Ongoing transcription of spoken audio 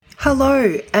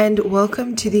Hello and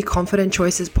welcome to the Confident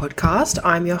Choices podcast.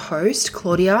 I'm your host,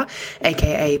 Claudia,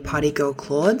 aka Party Girl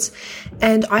Claudes,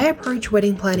 and I approach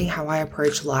wedding planning how I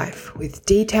approach life, with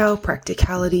detail,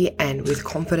 practicality, and with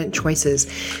confident choices.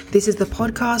 This is the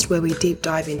podcast where we deep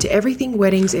dive into everything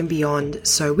weddings and beyond.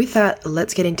 So with that,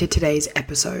 let's get into today's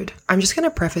episode. I'm just going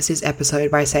to preface this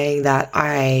episode by saying that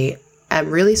I'm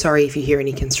really sorry if you hear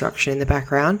any construction in the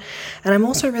background, and I'm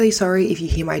also really sorry if you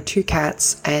hear my two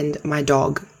cats and my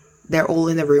dog. They're all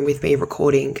in the room with me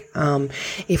recording.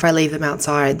 If I leave them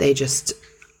outside, they just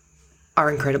are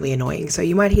incredibly annoying. So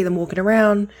you might hear them walking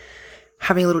around,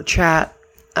 having a little chat.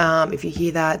 If you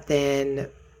hear that, then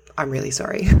I'm really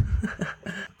sorry.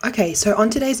 Okay, so on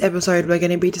today's episode, we're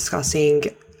going to be discussing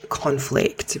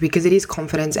conflict because it is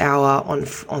Confidence Hour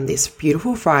on this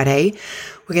beautiful Friday.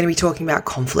 We're going to be talking about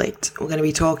conflict. We're going to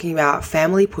be talking about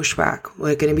family pushback.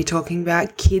 We're going to be talking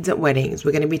about kids at weddings.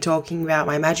 We're going to be talking about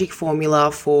my magic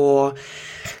formula for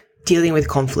dealing with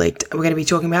conflict. We're going to be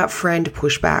talking about friend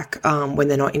pushback when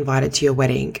they're not invited to your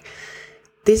wedding.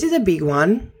 This is a big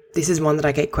one. This is one that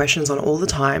I get questions on all the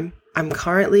time. I'm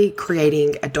currently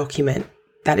creating a document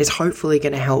that is hopefully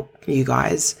going to help you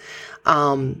guys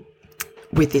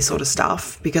with this sort of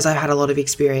stuff, because I've had a lot of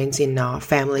experience in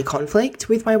family conflict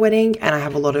with my wedding, and I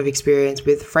have a lot of experience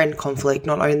with friend conflict,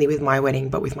 not only with my wedding,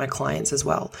 but with my clients as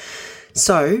well.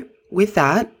 So with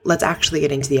that, let's actually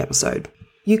get into the episode.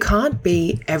 You can't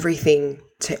be everything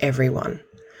to everyone.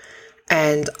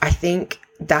 And I think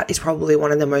that is probably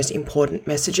one of the most important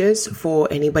messages for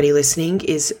anybody listening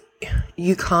is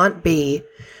you can't be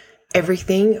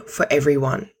everything for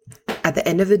everyone. At the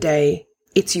end of the day,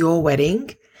 it's your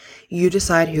wedding. You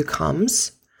decide who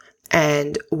comes,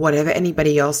 and whatever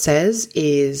anybody else says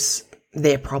is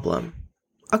their problem.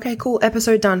 Okay, cool.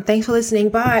 Episode done. Thanks for listening.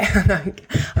 Bye. No,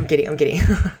 I'm kidding.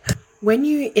 When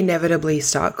you inevitably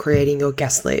start creating your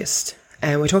guest list,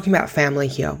 and we're talking about family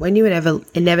here, when you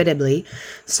inevitably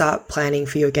start planning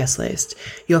for your guest list,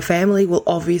 your family will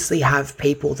obviously have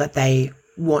people that they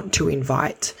want to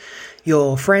invite.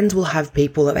 Your friends will have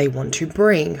people that they want to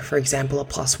bring, for example, a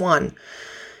 +1.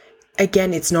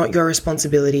 Again, it's not your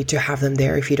responsibility to have them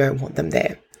there if you don't want them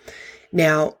there.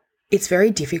 Now, it's very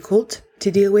difficult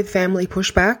to deal with family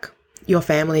pushback. Your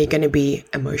family are going to be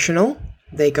emotional.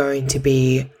 They're going to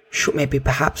be maybe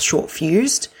perhaps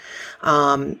short-fused.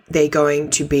 They're going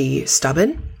to be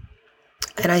stubborn.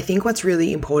 And I think what's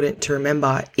really important to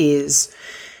remember is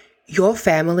your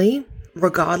family,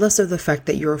 regardless of the fact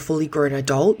that you're a fully grown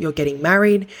adult, you're getting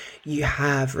married, you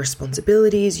have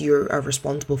responsibilities, you are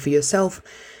responsible for yourself,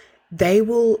 they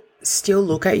will still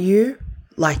look at you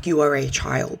like you are a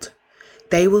child.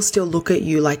 They will still look at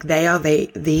you like they are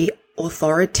the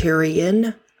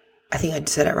authoritarian, I think I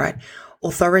said it right,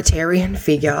 authoritarian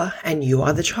figure, and you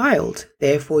are the child.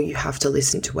 Therefore, you have to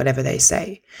listen to whatever they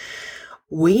say.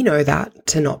 We know that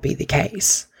to not be the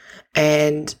case.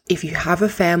 And if you have a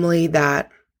family that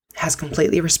has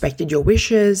completely respected your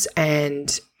wishes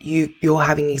and you're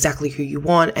having exactly who you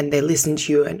want and they listen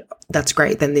to you, and that's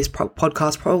great, then this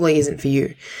podcast probably isn't for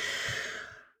you.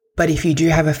 But if you do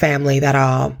have a family that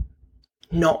are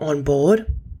not on board,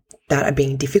 that are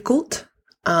being difficult,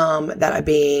 that are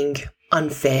being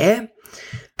unfair,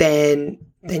 then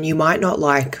you might not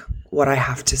like what I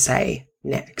have to say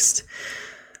next.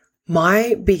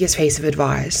 My biggest piece of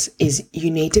advice is you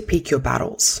need to pick your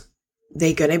battles.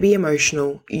 They're going to be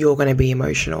emotional. You're going to be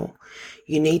emotional.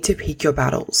 You need to pick your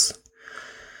battles.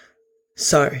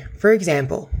 So, for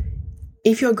example,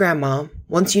 if your grandma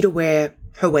wants you to wear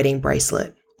her wedding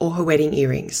bracelet or her wedding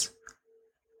earrings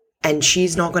and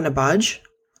she's not going to budge,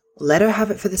 let her have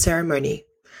it for the ceremony.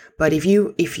 But if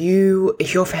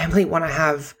your family want to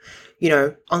have,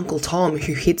 Uncle Tom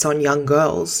who hits on young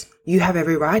girls, you have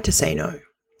every right to say no.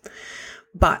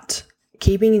 But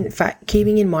keeping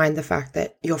in mind the fact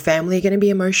that your family are going to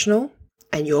be emotional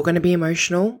and you're going to be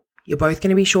emotional, you're both going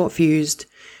to be short-fused,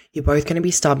 you're both going to be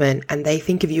stubborn, and they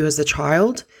think of you as the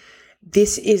child,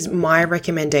 this is my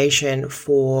recommendation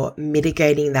for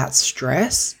mitigating that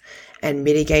stress and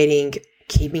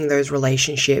keeping those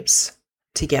relationships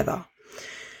together.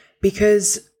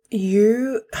 Because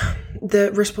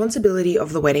the responsibility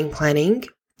of the wedding planning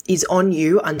is on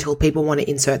you until people want to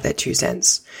insert their 2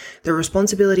 cents. The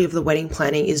responsibility of the wedding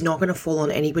planning is not going to fall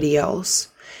on anybody else.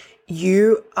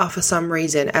 You are, for some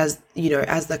reason, as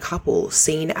the couple,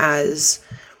 seen as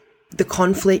the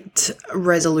conflict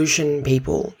resolution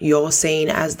people. You're seen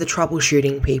as the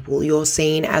troubleshooting people. You're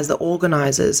seen as the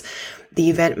organizers, the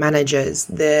event managers,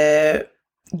 the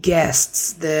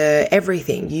guests, the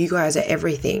everything. You guys are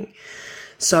everything.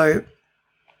 So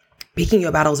picking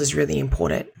your battles is really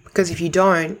important, because if you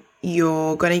don't,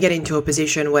 you're going to get into a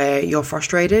position where you're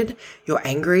frustrated, you're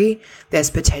angry, there's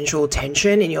potential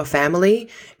tension in your family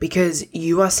because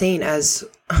you are seen as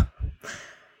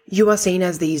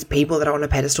these people that are on a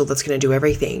pedestal that's going to do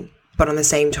everything. But on the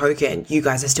same token, you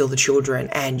guys are still the children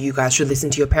and you guys should listen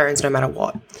to your parents no matter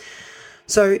what.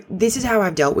 So this is how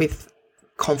I've dealt with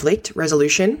conflict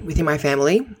resolution within my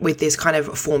family with this kind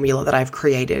of formula that I've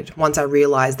created once I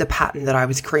realized the pattern that I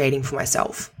was creating for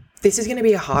myself. This is going to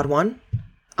be a hard one.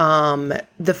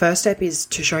 The first step is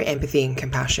to show empathy and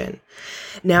compassion.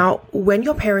 Now, when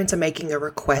your parents are making a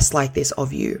request like this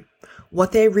of you,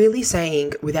 what they're really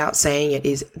saying without saying it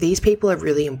is, these people are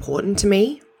really important to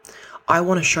me. I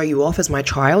want to show you off as my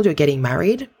child. You're getting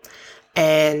married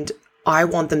and I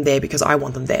want them there because I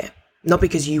want them there, not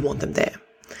because you want them there.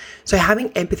 So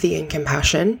having empathy and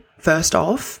compassion, first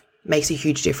off, makes a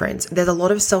huge difference. There's a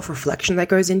lot of self-reflection that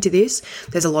goes into this.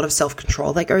 There's a lot of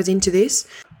self-control that goes into this.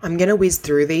 I'm going to whiz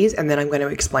through these and then I'm going to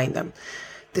explain them.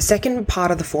 The second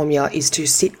part of the formula is to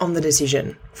sit on the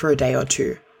decision for a day or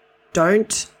two.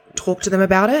 Don't talk to them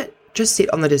about it. Just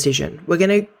sit on the decision. We're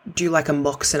going to do like a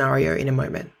mock scenario in a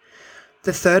moment.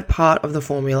 The third part of the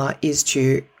formula is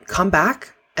to come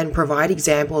back and provide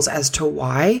examples as to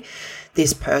why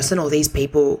this person or these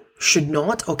people should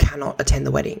not or cannot attend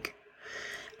the wedding.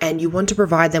 And you want to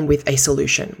provide them with a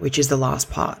solution, which is the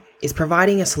last part, is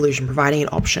providing a solution, providing an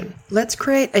option. Let's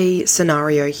create a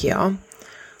scenario here.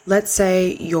 Let's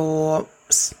say your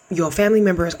family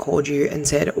member has called you and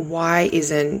said, why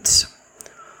isn't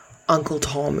Uncle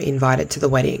Tom invited to the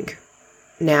wedding?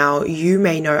 Now, you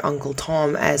may know Uncle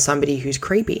Tom as somebody who's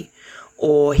creepy,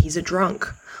 or he's a drunk,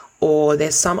 or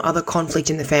there's some other conflict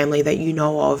in the family that you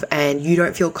know of and you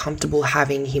don't feel comfortable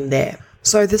having him there.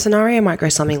 So the scenario might go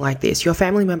something like this. Your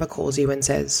family member calls you and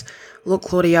says, look,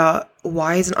 Claudia,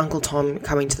 why isn't Uncle Tom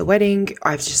coming to the wedding?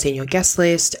 I've just seen your guest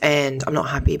list and I'm not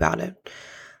happy about it.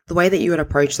 The way that you would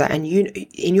approach that, and you,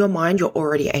 in your mind, you're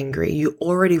already angry. You're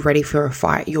already ready for a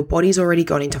fight. Your body's already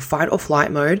gone into fight or flight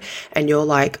mode and you're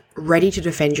like ready to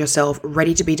defend yourself,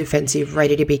 ready to be defensive,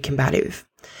 ready to be combative.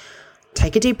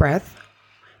 Take a deep breath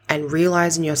and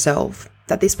realize in yourself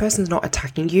that this person's not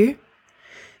attacking you.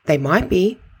 They might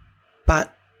be,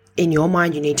 but in your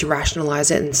mind, you need to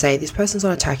rationalize it and say, this person's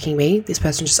not attacking me. This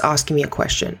person's just asking me a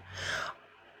question.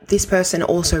 This person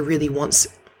also really wants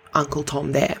Uncle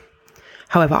Tom there.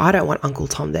 However, I don't want Uncle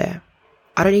Tom there.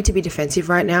 I don't need to be defensive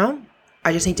right now.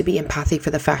 I just need to be empathic for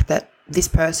the fact that this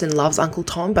person loves Uncle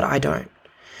Tom, but I don't.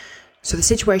 So the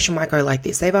situation might go like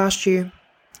this. They've asked you,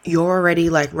 you're already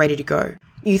like ready to go.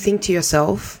 You think to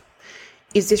yourself,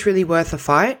 is this really worth a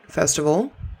fight? First of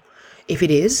all, if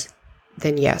it is,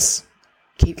 then yes,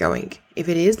 keep going. If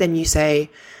it is, then you say,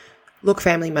 look,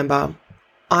 family member,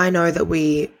 I know that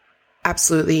we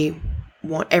absolutely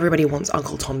everybody wants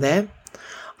Uncle Tom there.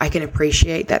 I can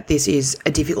appreciate that this is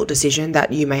a difficult decision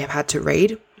that you may have had to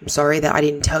read. I'm sorry that I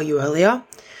didn't tell you earlier.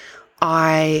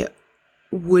 I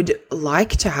would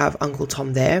like to have Uncle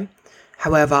Tom there.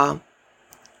 However,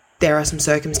 there are some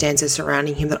circumstances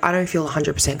surrounding him that I don't feel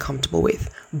 100% comfortable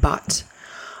with. But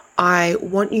I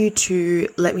want you to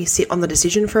let me sit on the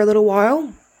decision for a little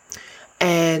while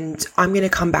and I'm going to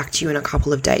come back to you in a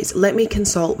couple of days. Let me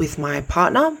consult with my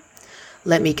partner.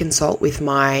 Let me consult with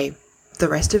the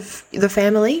rest of the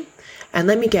family and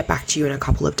let me get back to you in a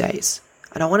couple of days.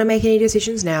 I don't want to make any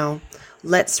decisions now.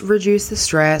 Let's reduce the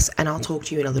stress and I'll talk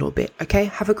to you in a little bit. Okay?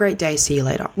 Have a great day. See you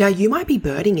later. Now, you might be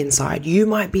burning inside. You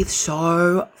might be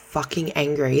so fucking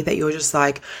angry that you're just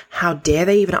like, how dare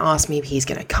they even ask me if he's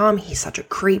going to come? He's such a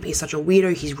creep. He's such a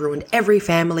weirdo. He's ruined every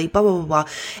family, blah, blah, blah, blah.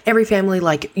 Every family,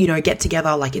 like, you know, get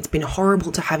together. Like, it's been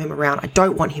horrible to have him around. I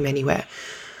don't want him anywhere.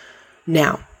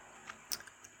 Now,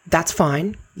 that's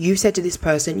fine. You said to this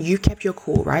person, you've kept your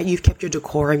cool, right? You've kept your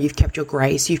decorum, you've kept your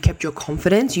grace, you've kept your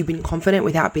confidence. You've been confident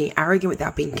without being arrogant,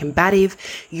 without being combative.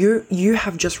 You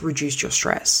have just reduced your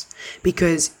stress.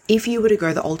 Because if you were to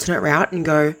go the alternate route and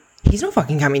go, he's not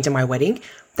fucking coming to my wedding,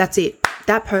 that's it.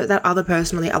 That other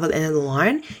person on the other end of the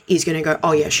line is going to go,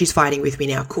 oh yeah, she's fighting with me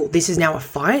now. Cool. This is now a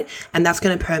fight. And that's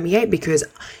going to permeate because,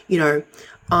 you know,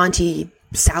 Auntie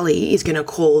Sally is going to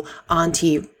call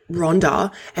Auntie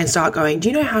Rhonda and start going, do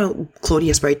you know how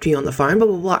Claudia spoke to you on the phone, blah,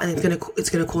 blah, blah, and it's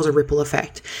going to cause a ripple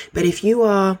effect. But if you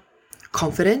are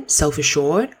confident,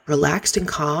 self-assured, relaxed and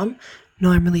calm, no,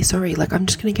 I'm really sorry, like, I'm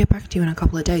just going to get back to you in a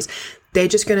couple of days. They're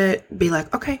just going to be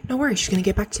like, okay, no worries, she's going to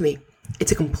get back to me.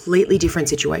 it's a completely different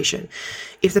situation.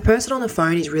 If the person on the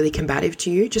phone is really combative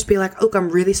to you, just be like, look, I'm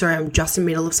really sorry. I'm just in the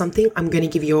middle of something. I'm going to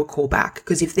give you a call back.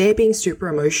 Because if they're being super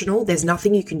emotional, there's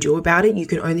nothing you can do about it. You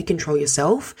can only control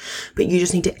yourself, but you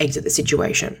just need to exit the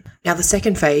situation. Now, the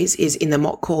second phase is in the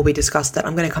mock call. We discussed that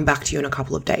I'm going to come back to you in a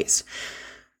couple of days.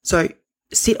 So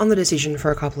sit on the decision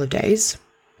for a couple of days.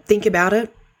 Think about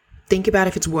it. Think about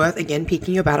if it's worth, again,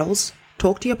 picking your battles.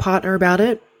 Talk to your partner about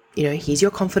it. You know, he's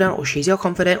your confidant or she's your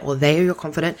confidant or they are your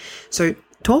confidant. So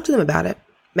talk to them about it.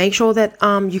 Make sure that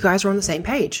you guys are on the same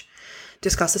page.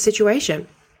 Discuss the situation.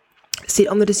 Sit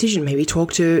on the decision. Maybe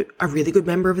talk to a really good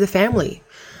member of the family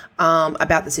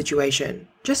about the situation.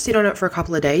 Just sit on it for a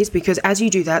couple of days, because as you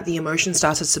do that, the emotion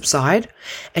starts to subside,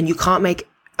 and you can't make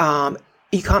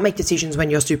decisions when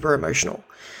you're super emotional.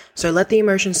 So let the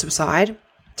emotions subside.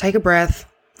 Take a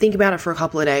breath. Think about it for a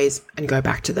couple of days and go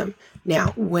back to them.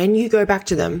 Now, when you go back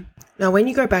to them,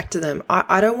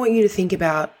 I don't want you to think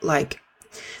about like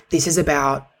this is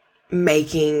about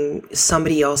making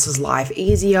somebody else's life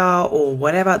easier or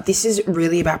whatever. This is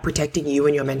really about protecting you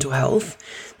and your mental health.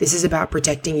 This is about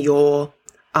protecting your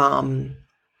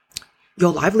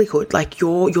livelihood, like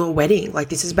your wedding. Like,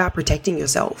 this is about protecting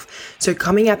yourself. So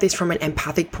coming at this from an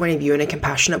empathic point of view and a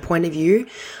compassionate point of view,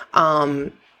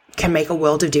 can make a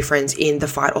world of difference in the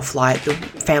fight or flight, the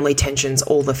family tensions,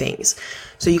 all the things.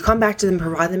 So you come back to them,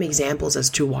 provide them examples as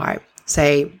to why.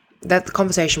 Say that the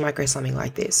conversation might go something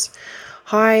like this.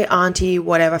 Hi, auntie,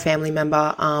 whatever family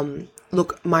member.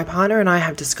 Look, my partner and I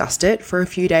have discussed it for a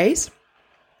few days,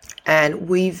 and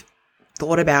we've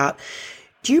thought about,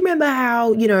 do you remember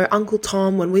how, Uncle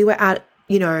Tom, when we were at,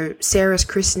 Sarah's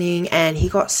christening and he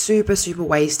got super, super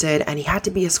wasted and he had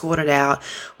to be escorted out?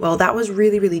 Well, that was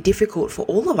really, really difficult for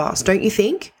all of us, don't you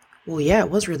think? Well, yeah, it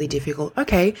was really difficult.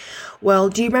 Okay. Well,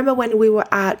 do you remember when we were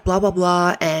at blah, blah,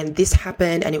 blah, and this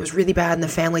happened and it was really bad and the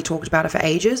family talked about it for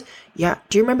ages? Yeah.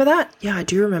 Do you remember that? Yeah, I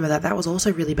do remember that. That was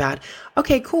also really bad.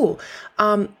 Okay, cool.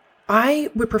 I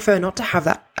would prefer not to have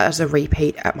that as a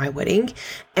repeat at my wedding.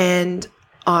 And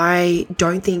I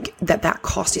don't think that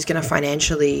cost is going to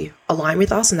financially align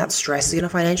with us, and that stress is going to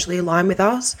financially align with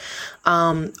us.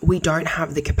 We don't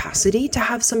have the capacity to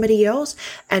have somebody else.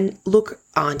 And look,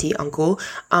 auntie, uncle,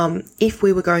 if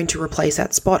we were going to replace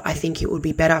that spot, I think it would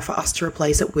be better for us to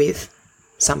replace it with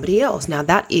somebody else. Now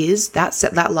that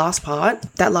last part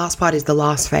is the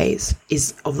last phase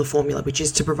of the formula, which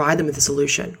is to provide them with a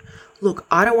solution. Look,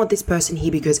 I don't want this person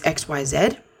here because X, Y,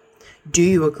 Z. Do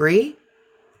you agree?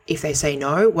 If they say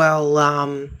no, well,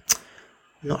 I'm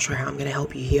not sure how I'm going to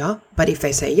help you here. But if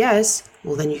they say yes,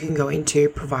 well, then you can go in to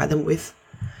provide them with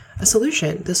a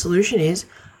solution. The solution is,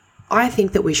 I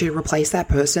think that we should replace that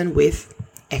person with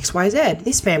XYZ,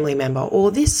 this family member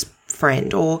or this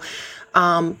friend, or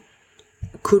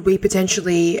could we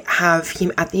potentially have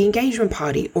him at the engagement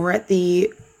party or at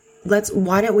the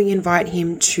why don't we invite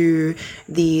him to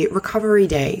the recovery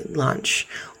day lunch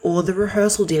or the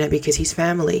rehearsal dinner because he's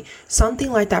family?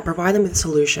 Something like that. Provide them with a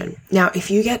solution. Now,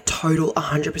 if you get total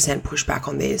 100% pushback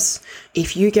on this,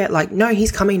 if you get like, no,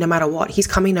 he's coming no matter what, he's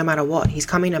coming no matter what, he's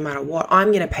coming no matter what, I'm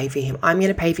going to pay for him. I'm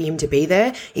going to pay for him to be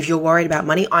there. If you're worried about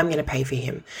money, I'm going to pay for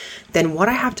him. Then what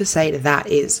I have to say to that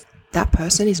is, that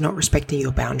person is not respecting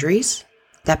your boundaries.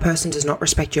 That person does not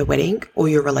respect your wedding or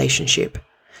your relationship.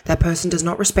 That person does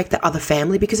not respect the other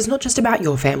family, because it's not just about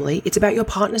your family. It's about your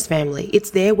partner's family.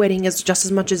 It's their wedding just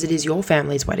as much as it is your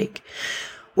family's wedding.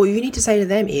 What you need to say to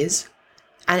them is,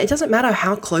 and it doesn't matter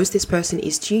how close this person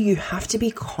is to you, you have to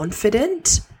be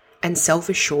confident and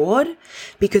self-assured,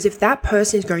 because if that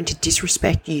person is going to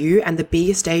disrespect you and the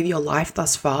biggest day of your life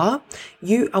thus far,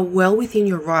 you are well within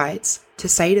your rights to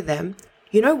say to them,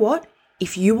 you know what?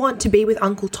 If you want to be with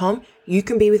Uncle Tom, you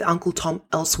can be with Uncle Tom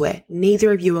elsewhere.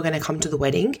 Neither of you are going to come to the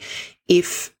wedding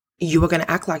if you are going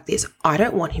to act like this. I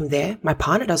don't want him there. My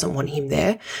partner doesn't want him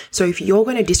there. So if you're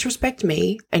going to disrespect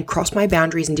me and cross my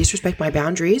boundaries and disrespect my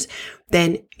boundaries,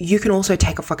 then you can also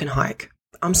take a fucking hike.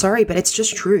 I'm sorry, but it's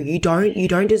just true. You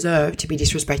don't deserve to be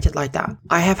disrespected like that.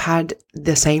 I have had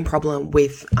the same problem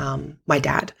with my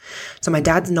dad. So my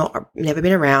dad's never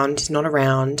been around. He's not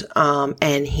around,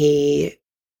 and he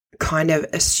kind of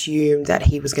assumed that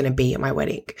he was going to be at my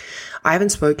wedding. I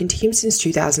haven't spoken to him since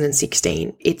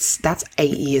 2016. That's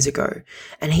 8 years ago.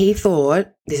 And he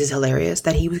thought, this is hilarious,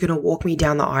 that he was going to walk me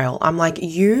down the aisle. I'm like,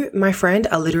 you, my friend,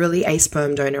 are literally a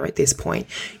sperm donor at this point.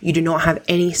 You do not have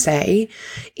any say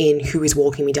in who is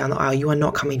walking me down the aisle. You are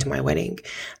not coming to my wedding.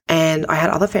 And I had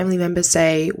other family members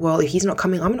say, well, if he's not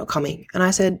coming, I'm not coming. And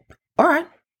I said, all right,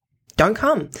 don't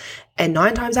come. And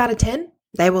 9 times out of 10,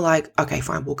 they were like, okay,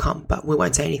 fine, we'll come, but we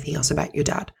won't say anything else about your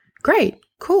dad. Great.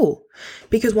 Cool.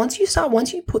 Because once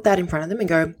you put that in front of them and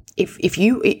go, if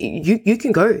you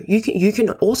can go, you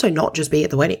can also not just be at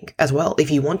the wedding as well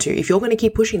if you want to. If you're going to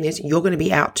keep pushing this, you're going to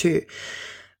be out too.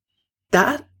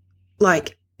 That,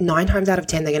 like, 9 times out of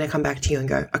 10, they're going to come back to you and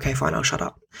go, okay, fine, I'll shut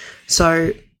up.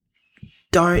 So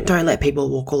don't let people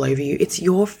walk all over you. It's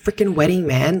your freaking wedding,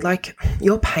 man. Like,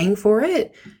 you're paying for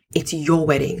it. It's your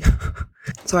wedding.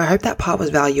 So I hope that part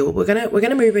was valuable. We're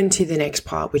gonna move into the next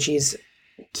part, which is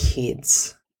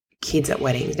kids at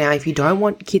weddings. Now, if you don't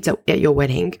want kids at your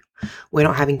wedding, we're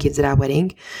not having kids at our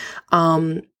wedding.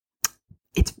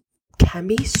 It can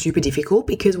be super difficult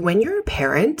because when you're a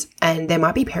parent, and there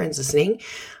might be parents listening,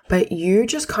 but you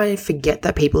just kind of forget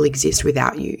that people exist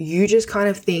without you. You just kind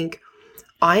of think,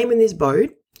 I am in this boat,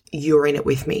 you're in it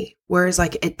with me. Whereas,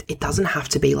 like, it doesn't have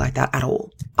to be like that at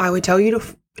all. I would tell you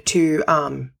to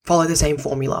follow the same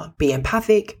formula. Be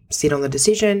empathic, sit on the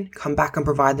decision, come back and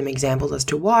provide them examples as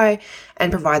to why,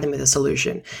 and provide them with a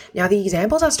solution. Now, the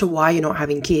examples as to why you're not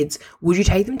having kids, would you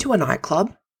take them to a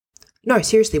nightclub? No,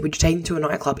 seriously, would you take them to a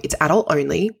nightclub? It's adult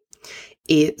only.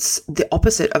 It's the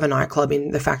opposite of a nightclub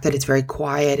in the fact that it's very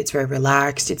quiet, it's very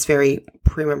relaxed, it's very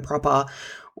prim and proper.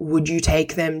 Would you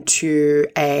take them to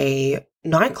a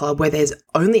nightclub where there's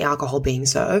only alcohol being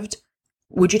served?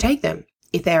 Would you take them?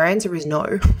 If their answer is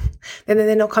no, then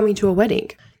they're not coming to a wedding.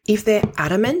 If they're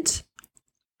adamant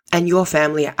and your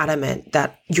family are adamant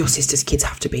that your sister's kids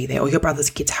have to be there or your brother's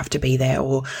kids have to be there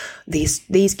or these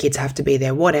kids have to be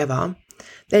there, whatever,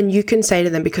 then you can say to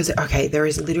them, because, okay, there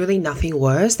is literally nothing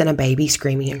worse than a baby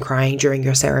screaming and crying during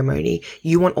your ceremony.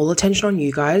 You want all attention on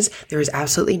you guys. There is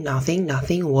absolutely nothing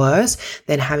worse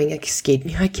than having a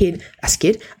kid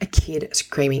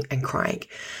screaming and crying.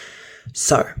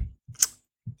 So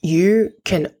you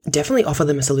can definitely offer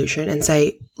them a solution and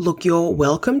say, look, you're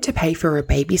welcome to pay for a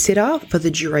babysitter for the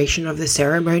duration of the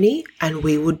ceremony, and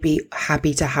we would be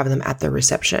happy to have them at the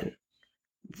reception.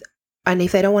 And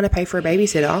if they don't want to pay for a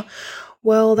babysitter,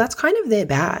 well, that's kind of their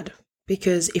bad,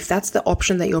 because if that's the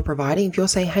option that you're providing, if you're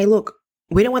saying, hey, look,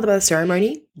 we don't want them at the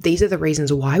ceremony, these are the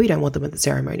reasons why we don't want them at the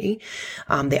ceremony.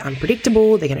 They're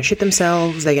unpredictable, they're going to shit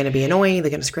themselves, they're going to be annoying, they're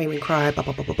going to scream and cry, blah,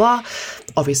 blah, blah, blah, blah.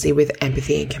 Obviously with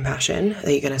empathy and compassion,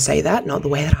 that you're going to say that, not the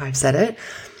way that I've said it.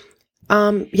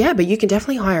 Yeah, but you can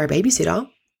definitely hire a babysitter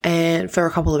and for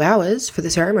a couple of hours for the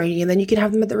ceremony, and then you can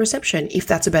have them at the reception if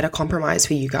that's a better compromise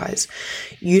for you guys.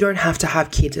 You don't have to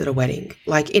have kids at a wedding.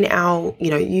 Like in our,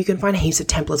 you can find heaps of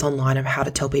templates online of how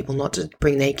to tell people not to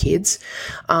bring their kids.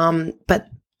 But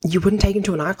you wouldn't take them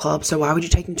to a nightclub, so why would you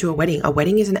take them to a wedding? A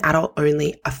wedding is an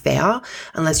adult-only affair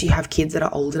unless you have kids that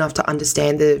are old enough to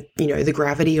understand the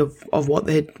gravity of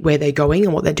where they're going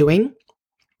and what they're doing.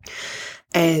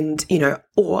 And,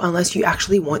 or unless you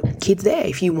actually want kids there.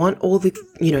 If you want all the,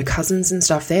 cousins and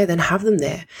stuff there, then have them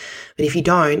there. But if you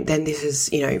don't, then this is,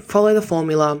 follow the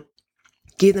formula,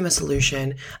 give them a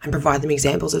solution and provide them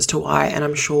examples as to why. And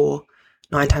I'm sure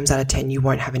 9 times out of 10, you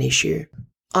won't have an issue.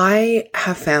 I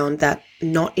have found that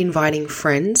not inviting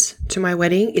friends to my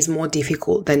wedding is more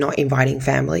difficult than not inviting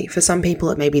family. For some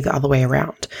people, it may be the other way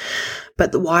around.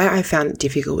 But why I found it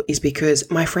difficult is because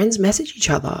my friends message each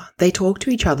other. They talk to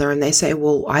each other and they say,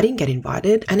 well, I didn't get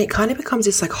invited. And it kind of becomes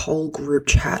this like whole group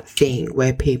chat thing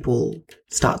where people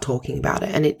start talking about it.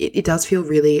 And it does feel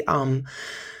really, I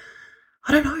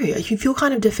don't know, you feel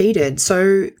kind of defeated.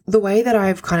 So the way that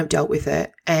I've kind of dealt with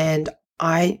it, and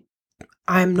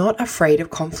I'm not afraid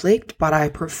of conflict, but I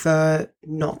prefer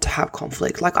not to have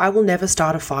conflict. Like I will never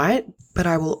start a fight, but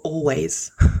I will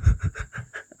always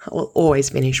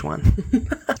finish one.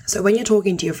 So when you're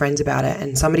talking to your friends about it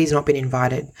and somebody's not been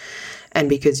invited, and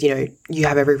because, you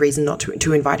have every reason not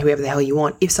to invite whoever the hell you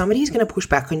want, if somebody's going to push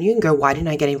back on you and go, why didn't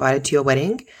I get invited to your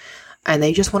wedding? And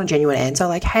they just want a genuine answer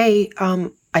like, hey,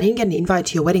 I didn't get an invite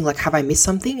to your wedding. Like, have I missed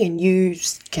something? And you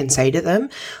can say to them,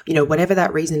 whatever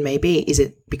that reason may be, is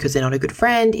it because they're not a good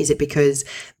friend? Is it because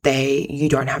you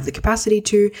don't have the capacity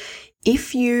to?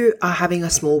 If you are having a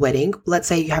small wedding, let's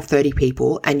say you have 30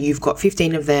 people and you've got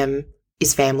 15 of them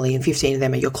is family and 15 of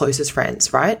them are your closest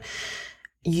friends, right?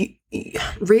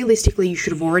 Realistically, you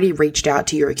should have already reached out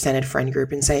to your extended friend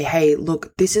group and say, hey,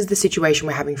 look, this is the situation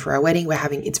we're having for our wedding.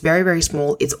 It's very, very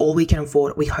small. It's all we can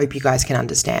afford. We hope you guys can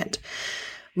understand.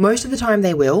 Most of the time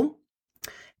they will.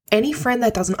 Any friend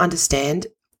that doesn't understand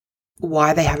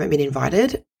why they haven't been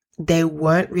invited, they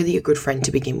weren't really a good friend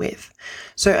to begin with.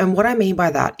 So, and what I mean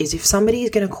by that is if somebody is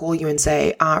going to call you and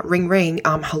say, ring, ring,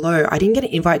 hello, I didn't get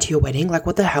an invite to your wedding. Like,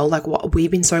 what the hell? Like, what?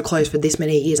 We've been so close for this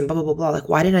many years and blah, blah, blah, blah. Like,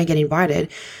 why didn't I get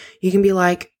invited? You can be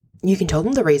like, you can tell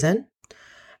them the reason.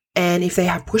 And if they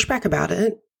have pushback about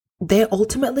it, they're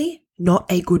ultimately not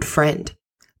a good friend.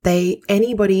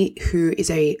 Anybody who is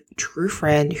a true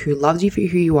friend, who loves you for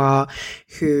who you are,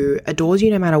 who adores you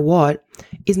no matter what,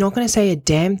 is not going to say a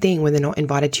damn thing when they're not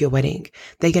invited to your wedding.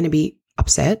 They're going to be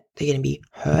upset. They're going to be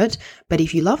hurt. But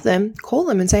if you love them, call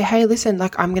them and say, hey, listen,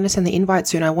 like, I'm going to send the invite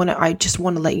soon. I just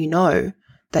want to let you know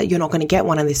that you're not going to get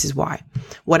one, and this is why.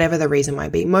 Whatever the reason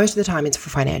might be. Most of the time it's for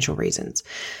financial reasons.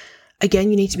 Again,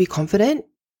 you need to be confident.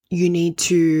 You need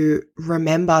to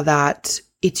remember that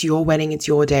it's your wedding, it's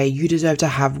your day. You deserve to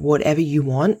have whatever you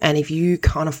want. And if you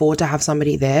can't afford to have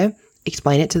somebody there,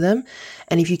 explain it to them.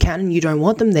 And if you can and you don't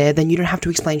want them there, then you don't have to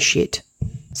explain shit.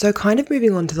 So kind of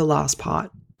moving on to the last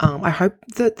part. I hope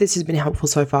that this has been helpful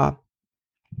so far.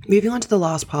 Moving on to the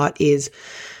last part is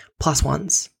plus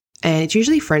ones. And it's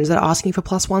usually friends that are asking for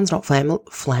plus ones, not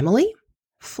family.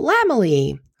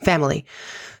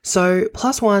 So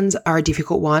plus ones are a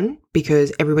difficult one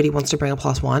because everybody wants to bring a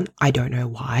plus one. I don't know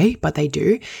why, but they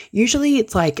do. Usually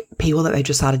it's like people that they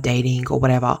just started dating or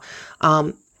whatever.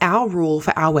 Our rule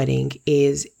for our wedding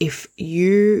is if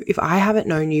I haven't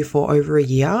known you for over a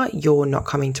year, you're not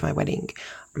coming to my wedding.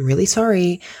 I'm really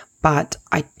sorry, but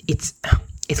it's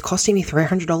costing me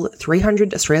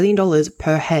 $300 Australian dollars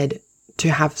per head to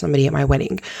have somebody at my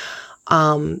wedding.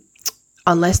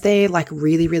 Unless they're like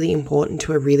really, really important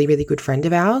to a really, really good friend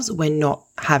of ours, we're not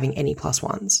having any plus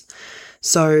ones.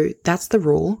 So that's the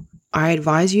rule. I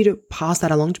advise you to pass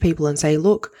that along to people and say,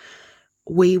 look,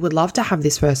 we would love to have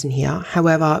this person here.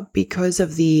 However, because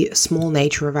of the small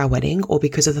nature of our wedding or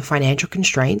because of the financial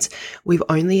constraints, we've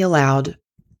only allowed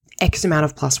X amount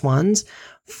of plus ones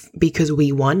because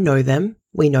we, one, know them.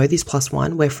 We know this plus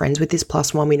one. We're friends with this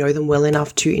plus one. We know them well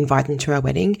enough to invite them to our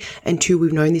wedding. And two,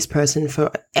 we've known this person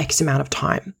for X amount of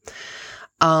time.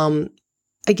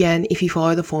 Again, if you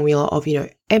follow the formula of,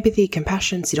 empathy,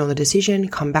 compassion, sit on the decision,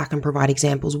 come back and provide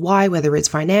examples why, whether it's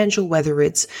financial, whether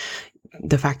it's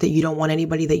the fact that you don't want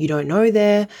anybody that you don't know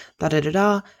there,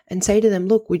 and say to them,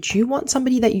 look, would you want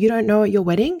somebody that you don't know at your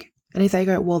wedding? And if they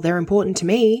go, well, they're important to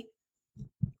me.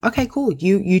 Okay, cool.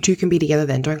 You two can be together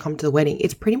then. Don't come to the wedding.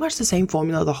 It's pretty much the same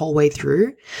formula the whole way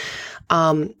through.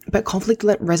 But conflict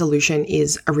resolution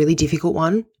is a really difficult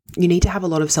one. You need to have a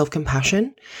lot of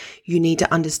self-compassion. You need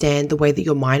to understand the way that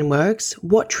your mind works,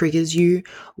 what triggers you,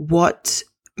 what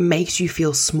makes you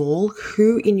feel small,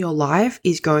 who in your life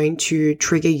is going to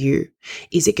trigger you.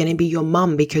 Is it going to be your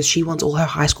mum because she wants all her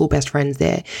high school best friends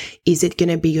there? Is it going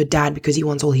to be your dad because he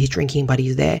wants all his drinking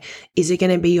buddies there? Is it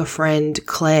going to be your friend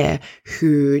Claire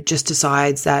who just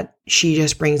decides that she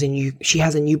just she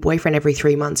has a new boyfriend every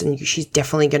 3 months and she's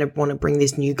definitely going to want to bring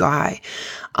this new guy?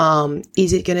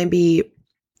 Is it going to be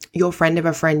your friend of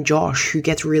a friend, Josh, who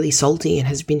gets really salty and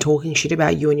has been talking shit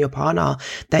about you and your partner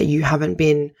that you haven't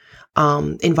been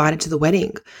invited to the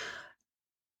wedding?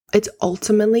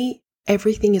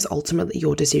 Everything is ultimately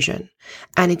your decision.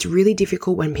 And it's really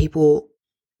difficult when people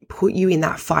put you in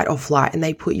that fight or flight and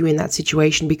they put you in that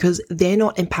situation because they're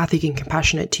not empathic and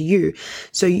compassionate to you.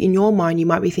 So in your mind, you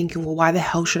might be thinking, well, why the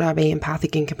hell should I be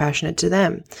empathic and compassionate to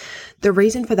them? The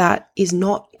reason for that is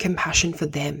not compassion for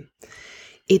them.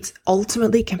 It's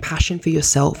ultimately compassion for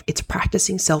yourself. It's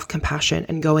practicing self-compassion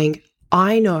and going,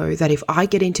 I know that if I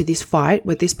get into this fight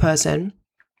with this person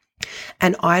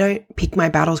and I don't pick my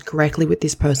battles correctly with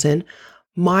this person,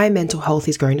 my mental health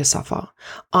is going to suffer.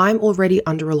 I'm already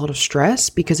under a lot of stress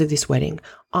because of this wedding.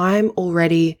 I'm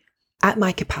already at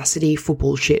my capacity for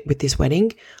bullshit with this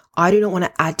wedding. I do not want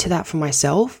to add to that for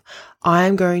myself. I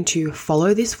am going to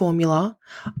follow this formula.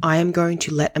 I am going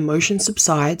to let emotions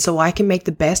subside so I can make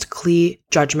the best clear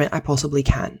judgment I possibly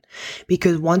can.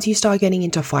 Because once you start getting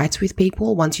into fights with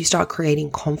people, once you start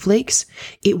creating conflicts,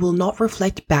 it will not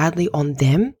reflect badly on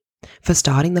them for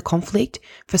starting the conflict.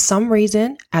 For some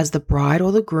reason, as the bride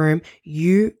or the groom,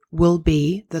 you will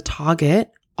be the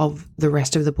target of the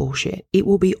rest of the bullshit. It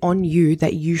will be on you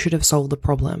that you should have solved the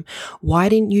problem. Why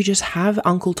didn't you just have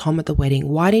Uncle Tom at the wedding?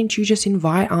 Why didn't you just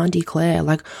invite Auntie Claire?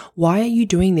 Like, why are you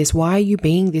doing this? Why are you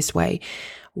being this way?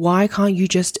 Why can't you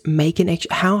just make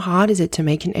how hard is it to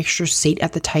make an extra seat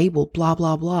at the table? Blah,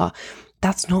 blah, blah.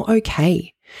 That's not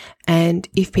okay. And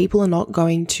if people are not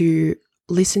going to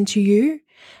listen to you,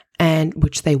 and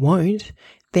which they won't,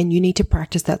 then you need to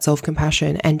practice that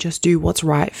self-compassion and just do what's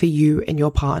right for you and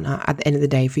your partner at the end of the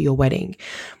day for your wedding.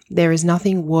 There is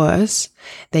nothing worse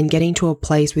than getting to a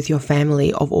place with your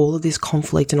family of all of this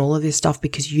conflict and all of this stuff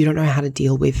because you don't know how to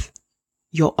deal with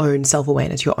your own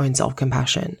self-awareness, your own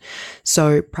self-compassion.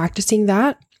 So practicing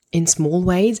that in small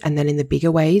ways and then in the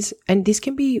bigger ways. And this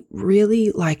can be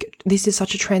really this is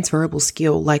such a transferable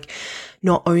skill,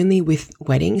 not only with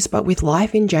weddings, but with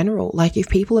life in general. If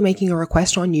people are making a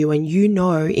request on you and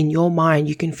in your mind,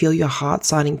 you can feel your heart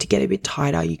starting to get a bit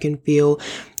tighter. You can feel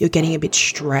you're getting a bit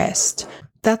stressed.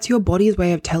 That's your body's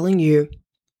way of telling you,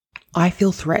 I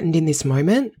feel threatened in this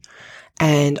moment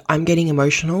and I'm getting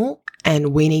emotional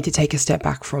and we need to take a step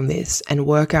back from this and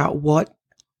work out what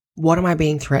am I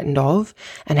being threatened of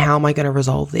and how am I going to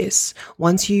resolve this?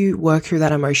 Once you work through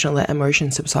that emotion, let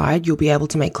emotion subside, you'll be able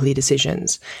to make clear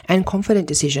decisions and confident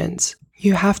decisions.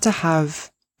 You have to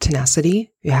have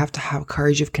tenacity. You have to have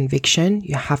courage of conviction.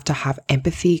 You have to have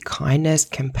empathy, kindness,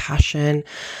 compassion,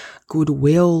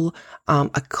 goodwill,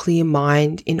 a clear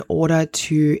mind in order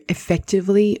to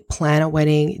effectively plan a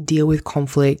wedding, deal with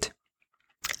conflict,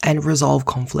 and resolve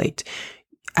conflict.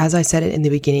 As I said it in the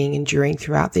beginning and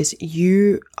throughout this,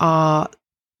 you are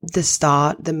the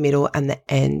start, the middle, and the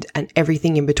end, and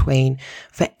everything in between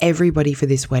for everybody for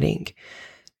this wedding.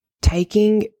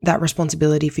 Taking that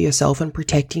responsibility for yourself and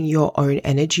protecting your own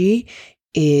energy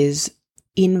is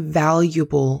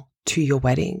invaluable to your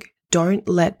wedding. Don't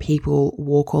let people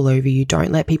walk all over you.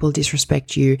 Don't let people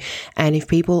disrespect you. And if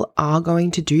people are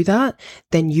going to do that,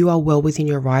 then you are well within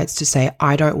your rights to say,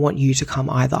 I don't want you to come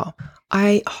either.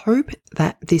 I hope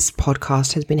that this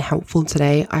podcast has been helpful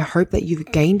today. I hope that you've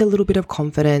gained a little bit of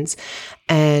confidence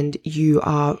and you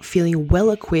are feeling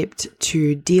well equipped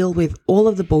to deal with all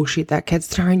of the bullshit that gets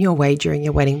thrown your way during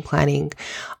your wedding planning.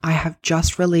 I have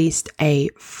just released a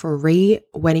free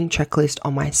wedding checklist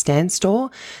on my Stan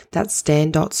store. That's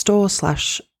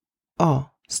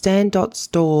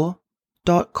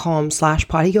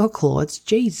stan.store.com/partygirlclauds.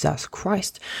 Jesus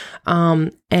Christ.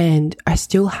 And I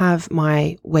still have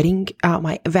my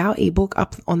my vow ebook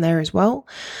up on there as well.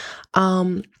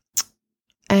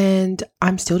 And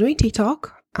I'm still doing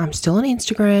TikTok. I'm still on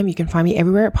Instagram. You can find me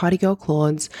everywhere at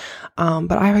partygirlclauds.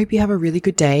 But I hope you have a really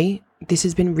good day. This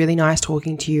has been really nice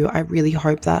talking to you. I really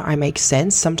hope that I make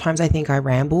sense. Sometimes I think I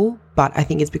ramble, but I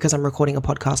think it's because I'm recording a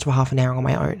podcast for half an hour on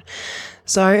my own.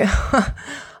 So,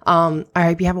 I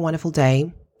hope you have a wonderful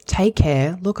day. Take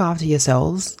care. Look after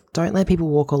yourselves. Don't let people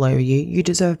walk all over you. You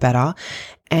deserve better.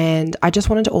 And I just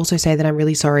wanted to also say that I'm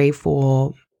really sorry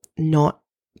for not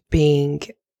being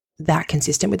that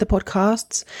consistent with the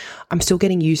podcasts. I'm still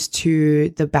getting used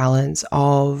to the balance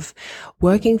of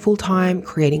working full-time,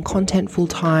 creating content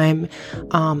full-time,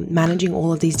 managing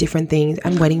all of these different things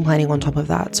and wedding planning on top of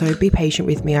that. So be patient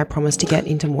with me. I promise to get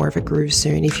into more of a groove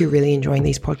soon if you're really enjoying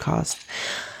these podcasts.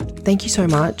 Thank you so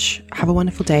much. Have a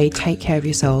wonderful day. Take care of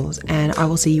yourselves and I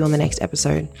will see you on the next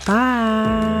episode.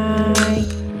 Bye.